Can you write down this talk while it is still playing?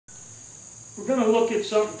We're going to look at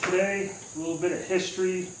something today, a little bit of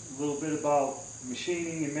history, a little bit about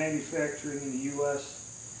machining and manufacturing in the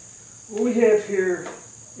U.S. What we have here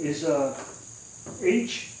is a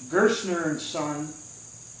Gerstner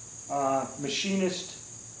Sons Machinist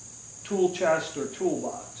Tool Chest or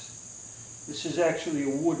toolbox. This is actually a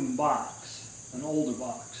wooden box, an older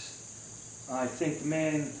box. I think the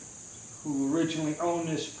man who originally owned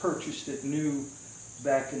this purchased it new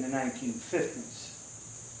back in the 1950s.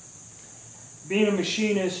 Being a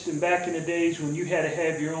machinist, and back in the days when you had to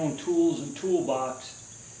have your own tools and toolbox,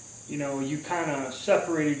 you know, you kind of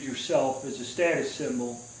separated yourself as a status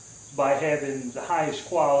symbol by having the highest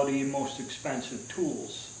quality and most expensive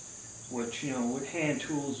tools, which, you know, with hand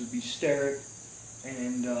tools would be Starrett.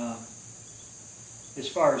 And as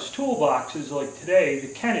far as toolboxes, like today,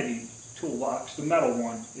 the Kennedy toolbox, the metal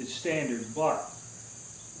one, is standard. But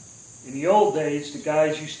in the old days, the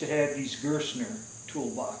guys used to have these Gerstner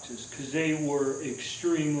toolboxes because they were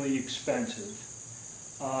extremely expensive.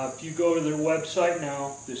 If you go to their website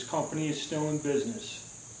now, this company is still in business.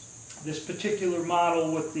 This particular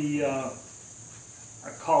model with the, I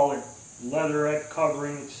call it leatherette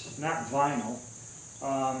covering, it's not vinyl,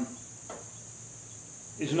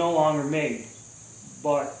 is no longer made.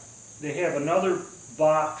 But they have another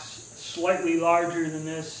box slightly larger than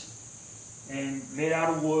this and made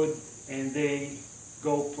out of wood, and they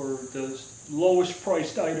go for the lowest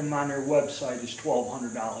priced item on their website is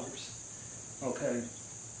 $1,200. Okay,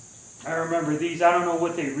 I remember these. I don't know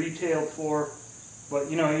what they retailed for, but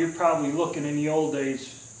you know, you're probably looking in the old days.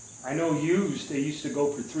 I know used they used to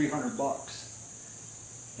go for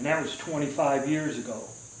 $300, and that was 25 years ago.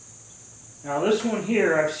 Now this one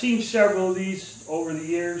here, I've seen several of these over the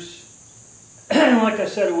years. Like I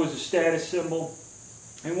said, it was a status symbol,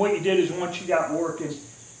 and what you did is once you got working,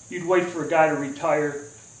 you'd wait for a guy to retire.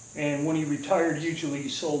 And when he retired, usually he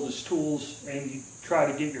sold his tools, and you try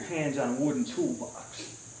to get your hands on a wooden toolbox.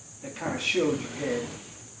 That kind of showed you had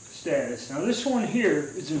status. Now this one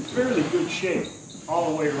here is in fairly good shape all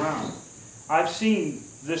the way around. I've seen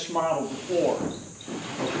this model before.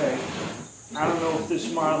 Okay, I don't know if this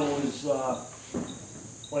model is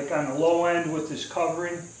like on the low end with this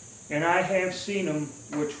covering, and I have seen them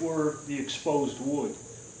which were the exposed wood,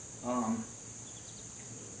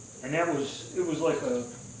 and it was like a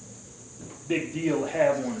big deal to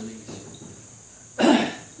have one of these.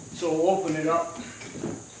 So we'll open it up.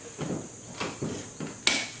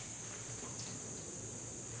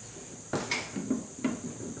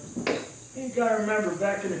 You gotta remember,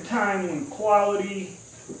 back in the time when quality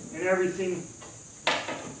and everything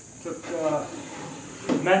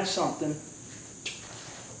meant something,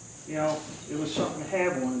 you know, it was something to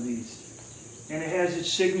have one of these. And it has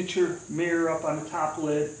its signature mirror up on the top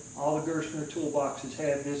lid. All the Gerstner toolboxes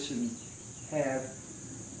have this, and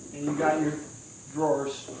you got your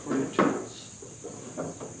drawers for your tools.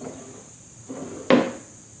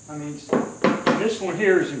 I mean, this one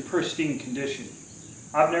here is in pristine condition.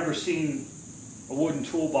 I've never seen a wooden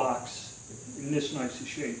toolbox in this nice a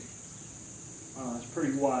shape. It's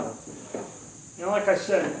pretty wild. You know, like I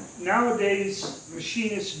said, nowadays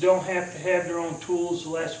machinists don't have to have their own tools. The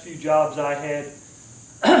last few jobs I had,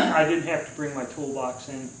 I didn't have to bring my toolbox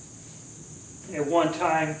in. At one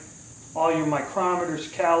time, all your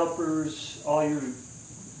micrometers, calipers, all your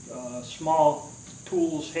small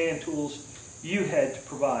tools, hand tools, you had to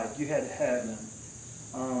provide. You had to have them.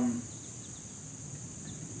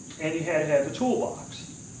 And you had to have a toolbox.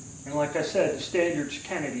 And like I said, the standard's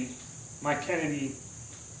Kennedy. My Kennedy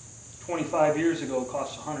 25 years ago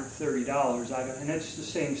cost $130, and it's the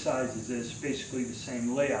same size as this, basically the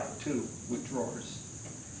same layout too, with drawers,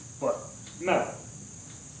 but metal.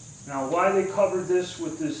 Now why they covered this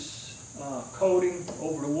with this coating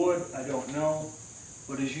over the wood, I don't know,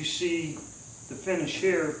 but as you see the finish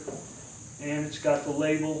here, and it's got the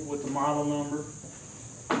label with the model number.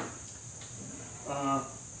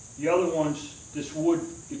 The other ones, this wood,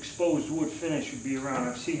 exposed wood finish would be around.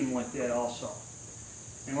 I've seen them like that also.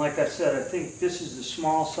 And like I said, I think this is the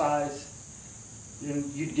small size,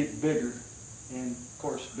 and you'd get bigger. And of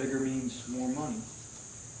course, bigger means more money.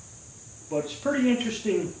 But it's a pretty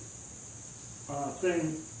interesting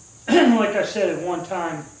thing. Like I said, at one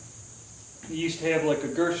time, you used to have like a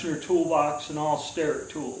Gerstner toolbox and all Starrett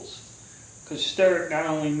tools. Because Starrett not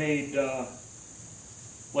only made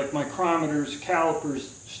like micrometers, calipers,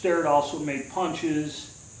 Starrett also made punches,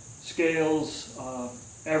 scales,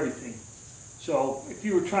 everything. So if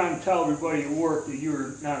you were trying to tell everybody at work that you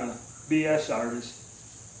were not a BS artist,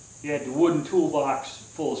 you had the wooden toolbox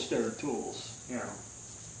full of Starrett tools, you know.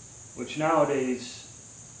 Which nowadays,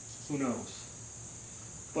 who knows.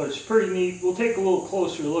 But it's pretty neat. We'll take a little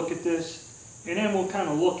closer look at this. and then we'll kind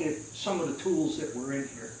of look at some of the tools that were in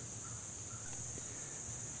here.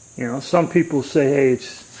 You know, some people say, hey,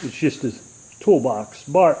 it's just a toolbox,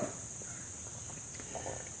 but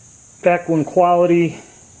back when quality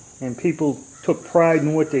and people took pride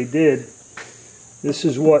in what they did, this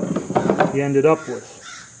is what you ended up with.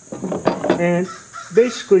 And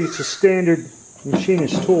basically it's a standard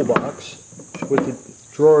machinist toolbox with the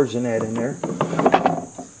drawers and that in there.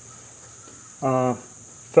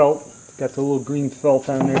 Felt, got the little green felt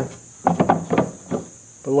on there.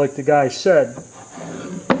 But like the guy said,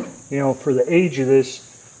 you know, for the age of this,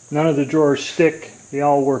 none of the drawers stick. They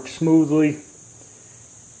all work smoothly.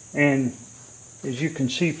 And as you can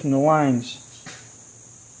see from the lines,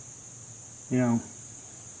 you know,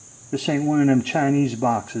 this ain't one of them Chinese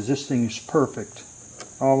boxes. This thing is perfect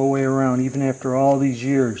all the way around, even after all these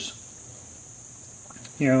years.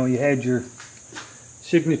 You know, you had your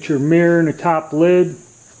signature mirror in the top lid,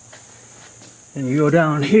 and you go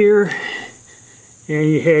down here and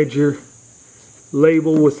you had your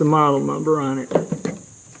label with the model number on it.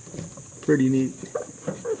 Pretty neat.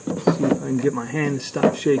 Let's see if I can get my hand to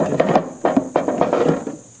stop shaking.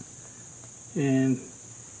 And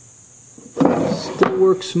still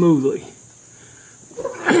works smoothly.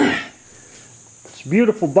 It's a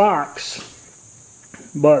beautiful box,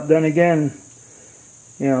 but then again,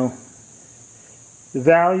 you know, the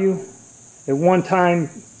value, at one time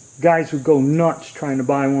guys would go nuts trying to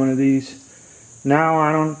buy one of these. Now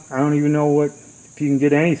I don't even know what, if you can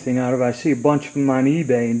get anything out of it. I see a bunch of them on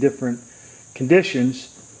eBay in different conditions,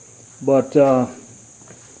 but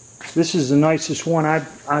this is the nicest one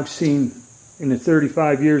I've seen in the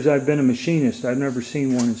 35 years I've been a machinist. I've never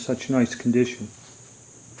seen one in such nice condition.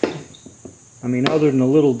 I mean, other than a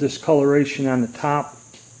little discoloration on the top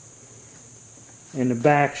and the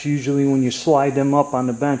backs, usually when you slide them up on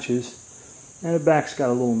the benches, and the back's got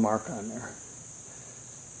a little mark on there.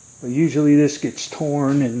 But usually this gets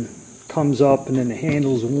torn and comes up, and then the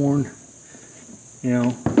handle's worn. You know,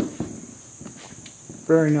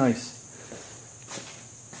 very nice.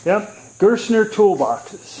 Yep, Gerstner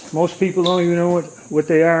toolboxes. Most people don't even know what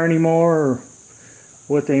they are anymore or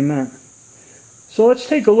what they meant. So let's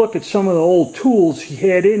take a look at some of the old tools he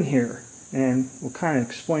had in here, and we'll kind of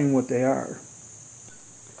explain what they are.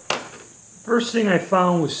 First thing I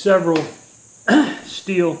found was several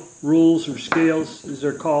steel rules or scales, as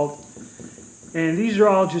they're called, and these are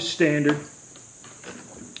all just standard.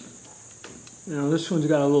 Now this one's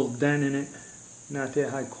got a little dent in it, not that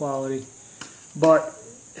high quality, but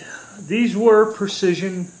these were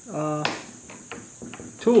precision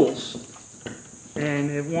tools,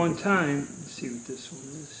 and at one time, let's see what this one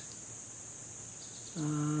is.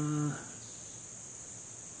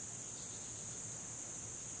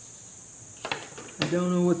 I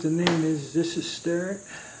don't know what the name is. This is Starrett.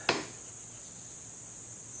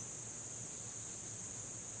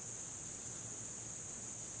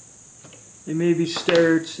 They may be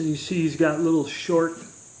Starrett's, and you see he's got little short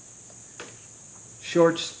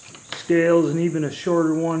scales and even a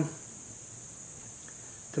shorter one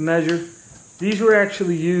to measure. These were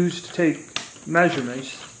actually used to take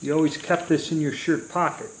measurements. You always kept this in your shirt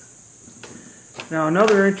pocket. Now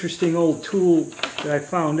another interesting old tool that I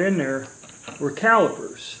found in there were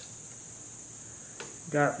calipers.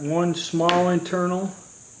 Got one small internal,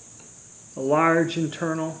 a large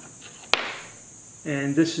internal,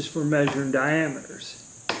 and this is for measuring diameters.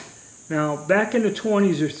 Now back in the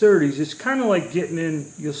 20s or 30s, it's kind of like getting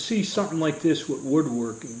in, you'll see something like this with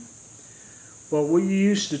woodworking. But what you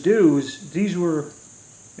used to do is, these were,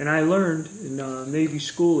 and I learned in Navy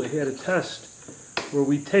school, they had a test where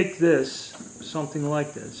we take this, something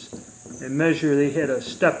like this, and measure. They had a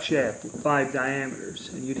step shaft with 5 diameters,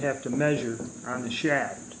 and you'd have to measure on the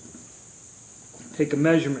shaft. Take a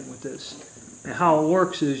measurement with this. And how it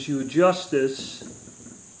works is you adjust this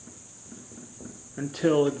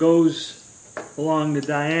until it goes along the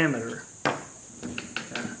diameter.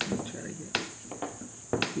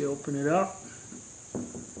 You open it up.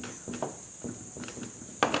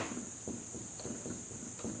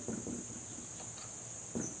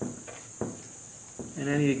 And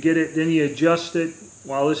then you get it, then you adjust it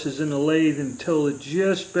while this is in the lathe until it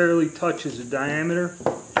just barely touches the diameter.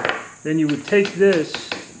 Then you would take this,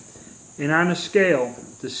 and on a scale,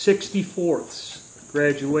 the 64ths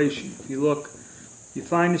graduation. If you look, you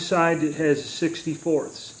find the side that has a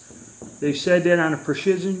 64ths. They said that on a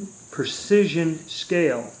precision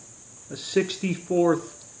scale, a 64th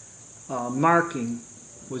marking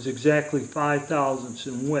was exactly 5 thousandths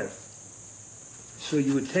in width. So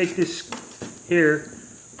you would take this here,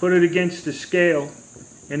 put it against the scale,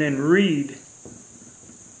 and then read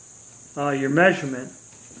your measurement,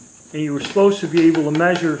 and you were supposed to be able to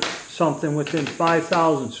measure something within 5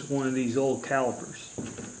 thousandths of one of these old calipers.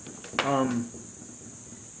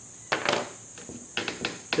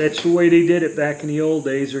 That's the way they did it back in the old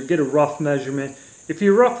days, or get a rough measurement. If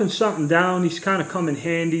you're roughing something down, these kind of come in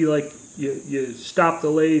handy, like you stop the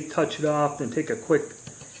lathe, touch it off, and take a quick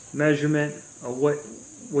measurement of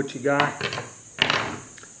what you got.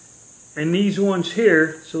 And these ones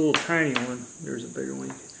here, it's a little tiny one, there's a bigger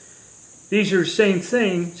one. These are the same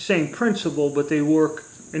thing, same principle, but they work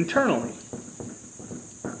internally.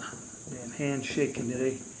 Damn, hand's shaking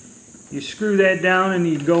today. You screw that down and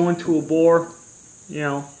you go into a bore, you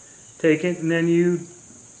know, take it, and then you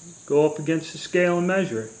go up against the scale and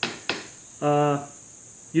measure it.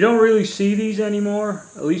 You don't really see these anymore,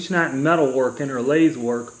 at least not in metal working or lathe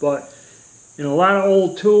work, but in a lot of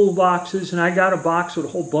old tool boxes, and I got a box with a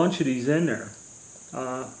whole bunch of these in there.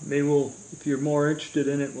 Maybe we'll, if you're more interested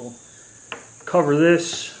in it, we'll cover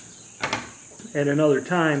this at another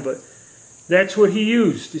time, but that's what he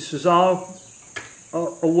used. This is all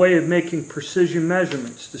a way of making precision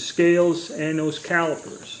measurements, the scales and those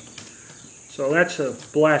calipers. So that's a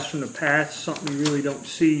blast from the past, something you really don't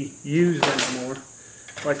see used anymore.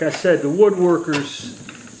 Like I said, the woodworkers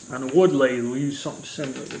on a wood lathe will use something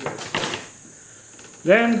similar to this.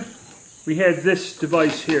 Then we had this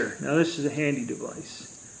device here. Now this is a handy device.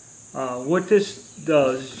 What this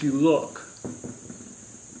does is you look.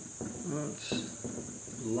 Oh,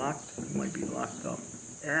 it's locked. It might be locked up.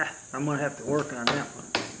 I'm going to have to work on that one.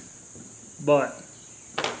 But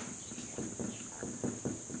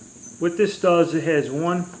what this does, it has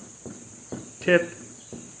one tip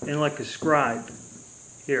and like a scribe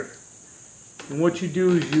here. And what you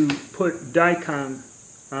do is you put Dicom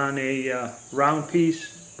on a round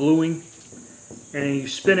piece, bluing, and then you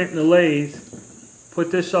spin it in the lathe,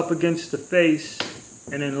 put this up against the face,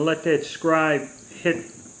 and then let that scribe hit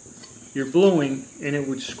your bluing, and it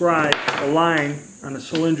would scribe a line on a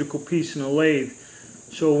cylindrical piece in the lathe.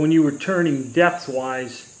 So when you were turning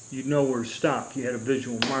depth-wise, you'd know where to stop. You had a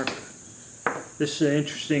visual marker. This is an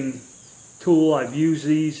interesting tool. I've used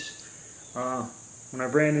these when I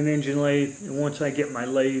ran an engine lathe, and once I get my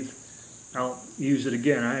lathe, I'll use it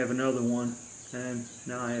again. I have another one, and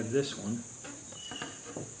now I have this one.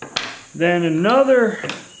 Then another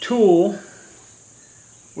tool,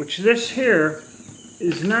 which this here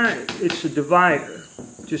is not, it's a divider,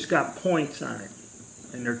 just got points on it,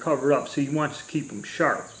 and they're covered up, so he wants to keep them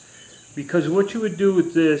sharp. Because what you would do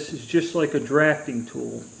with this is just like a drafting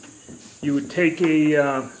tool. You would take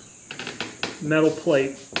a metal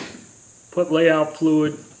plate, put layout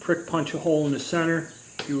fluid, prick punch a hole in the center,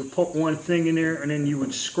 you would put one thing in there, and then you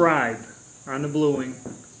would scribe on the bluing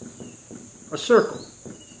a circle.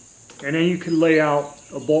 And then you could lay out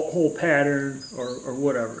a bolt hole pattern or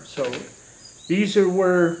whatever. So these are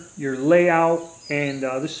where your layout, and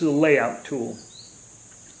this is a layout tool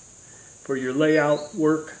for your layout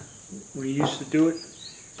work when you used to do it.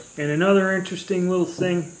 And another interesting little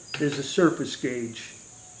thing is a surface gauge,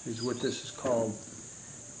 is what this is called.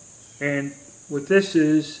 And what this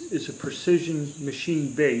is a precision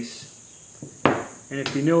machine base. And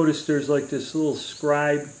if you notice, there's like this little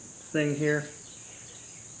scribe thing here.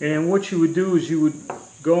 And what you would do is you would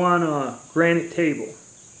go on a granite table,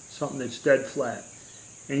 something that's dead flat,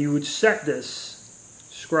 and you would set this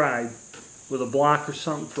scribe with a block or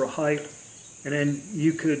something for a height, and then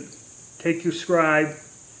you could take your scribe,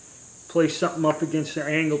 place something up against an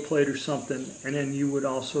angle plate or something, and then you would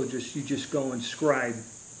also just go and scribe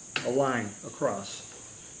a line across.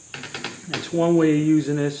 That's one way of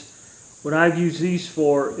using this. What I've used these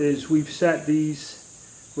for is we've set these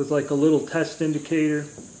with like a little test indicator,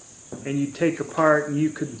 and you take apart and you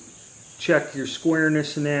could check your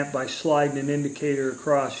squareness in that by sliding an indicator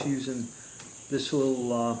across using this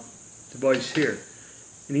little device here.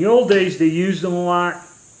 In the old days they used them a lot.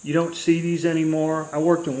 You don't see these anymore. I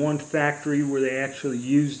worked in one factory where they actually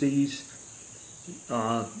used these.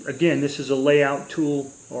 Again, this is a layout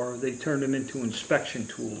tool, or they turned them into inspection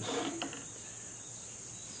tools.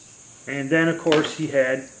 And then of course he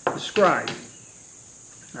had the scribe.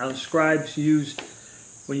 Now the scribe's used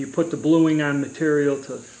when you put the bluing on material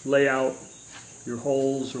to lay out your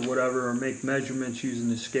holes or whatever, or make measurements using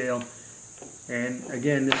the scale. And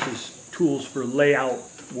again, this is tools for layout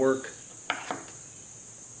work.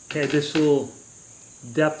 Had this little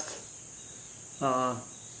depth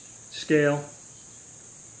scale.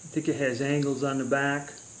 I think it has angles on the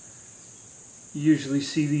back. You usually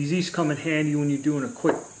see these. These come in handy when you're doing a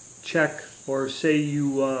quick check, or say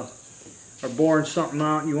you are boring something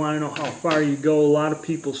out and you want to know how far you go. A lot of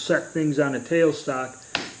people set things on a tailstock.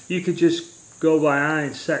 You could just go by eye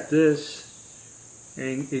and set this,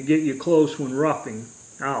 and it get you close when roughing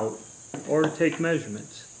out, or to take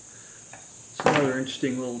measurements. It's another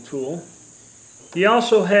interesting little tool. He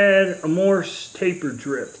also had a Morse taper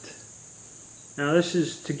drift. Now this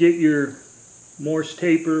is to get your Morse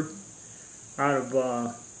taper out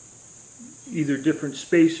of either different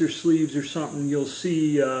spacer sleeves or something. You'll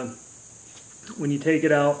see when you take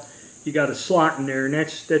it out, you got a slot in there, and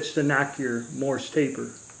that's to knock your Morse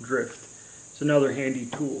taper drift. It's another handy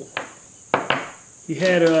tool. He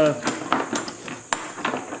had a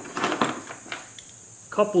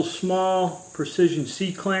couple small precision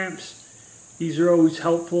C-clamps. These are always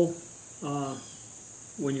helpful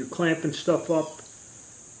when you're clamping stuff up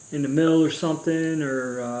in the mill or something,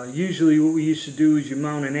 or usually what we used to do is you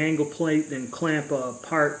mount an angle plate, then clamp a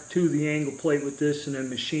part to the angle plate with this, and then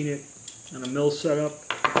machine it on a mill setup.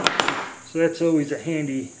 So that's always a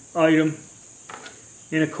handy item.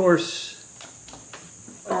 And of course,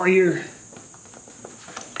 all your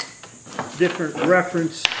different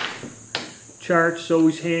reference charts,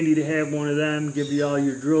 always handy to have one of them. Give you all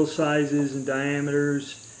your drill sizes and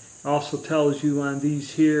diameters. Also tells you on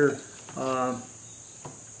these here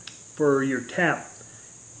for your tap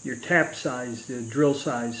size, the drill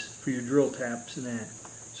size for your drill taps and that.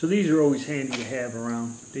 So these are always handy to have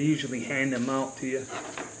around. They usually hand them out to you.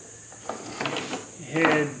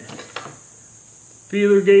 Had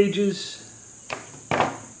feeler gauges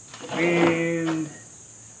and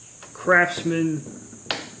Craftsman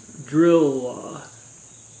drill.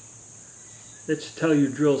 That's to tell your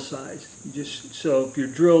drill size. So if your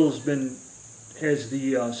drill has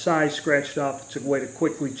the size scratched off, it's a way to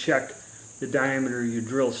quickly check the diameter of your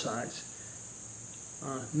drill size.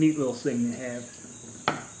 Neat little thing to have.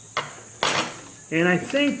 And I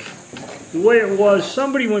think the way it was,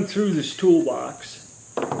 somebody went through this toolbox,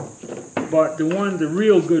 but the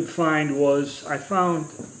real good find was I found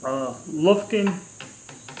Lufkin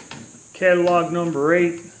catalog number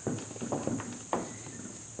 8,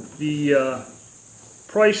 the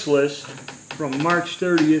price list from March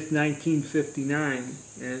 30th, 1959,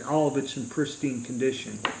 and all of it's in pristine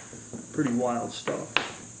condition. Pretty wild stuff,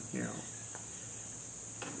 you know.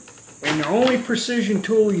 And the only precision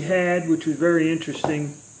tool he had, which was very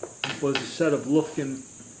interesting, was a set of Lufkin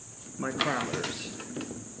micrometers.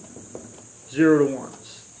 0 to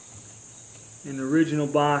 1s. In the original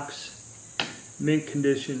box, mint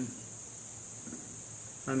condition.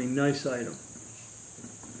 I mean, nice item.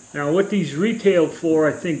 Now what these retailed for,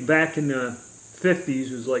 I think back in the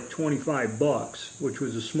 50s, was like 25 bucks, which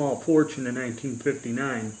was a small fortune in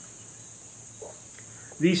 1959.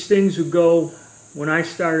 These things would go, when I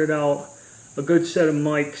started out, a good set of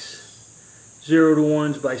mics, 0 to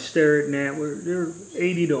 1s by Starrett and that, they were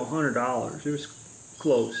 $80 to $100. It was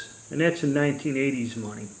close. And that's in 1980s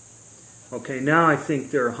money. Okay, now I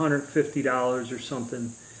think they're $150 or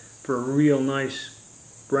something for a real nice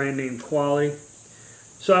brand name quality.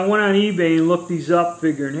 So I went on eBay and looked these up,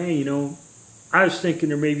 figuring, hey, you know, I was thinking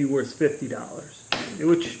they're maybe worth $50,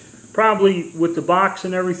 which probably, with the box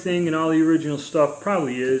and everything and all the original stuff,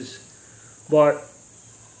 probably is. But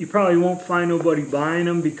you probably won't find nobody buying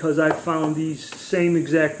them, because I found these same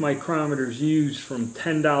exact micrometers used from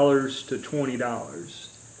 $10 to $20.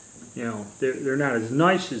 You know, they're not as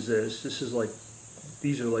nice as this. This is like,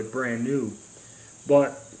 these are like brand new.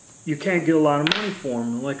 But you can't get a lot of money for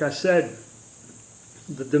them. And like I said,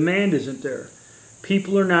 the demand isn't there.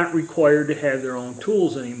 People are not required to have their own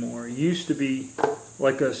tools anymore. It used to be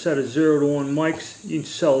like a set of 0 to 1 mics. You can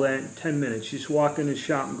sell that in 10 minutes. You just walk in the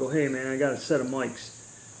shop and go, hey man, I got a set of mics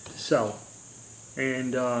to sell.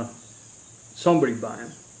 And somebody buy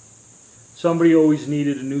them. Somebody always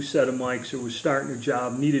needed a new set of mics, or was starting a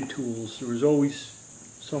job, needed tools. There was always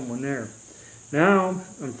someone there. Now,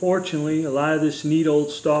 unfortunately, a lot of this neat old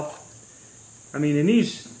stuff, I mean, and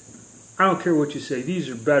these, I don't care what you say, these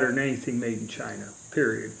are better than anything made in China,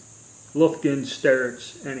 period. Lufkin,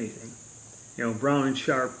 Starrett's, anything. You know, Brown and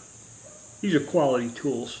Sharp, these are quality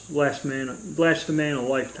tools. Last a man a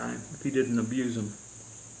lifetime if he didn't abuse them.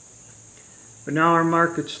 But now our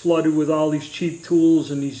market's flooded with all these cheap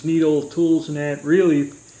tools and these neat old tools and that.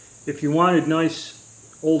 Really, if you wanted nice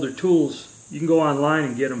older tools, you can go online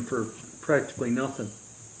and get them for practically nothing.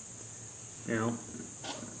 You know.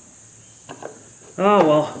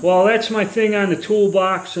 Oh well, that's my thing on the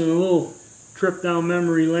toolbox, and a little trip down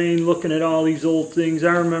memory lane looking at all these old things.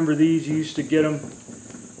 I remember these, you used to get them,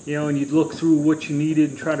 you know, and you'd look through what you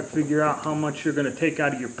needed and try to figure out how much you're going to take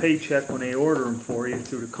out of your paycheck when they order them for you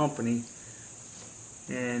through the company.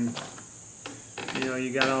 And, you know,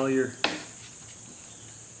 you got all your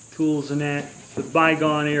tools and that. The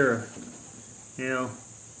bygone era, you know.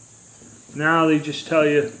 Now they just tell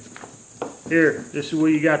you Here, this is what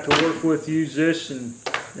you got to work with. Use this, and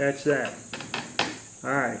that's that. All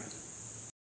right.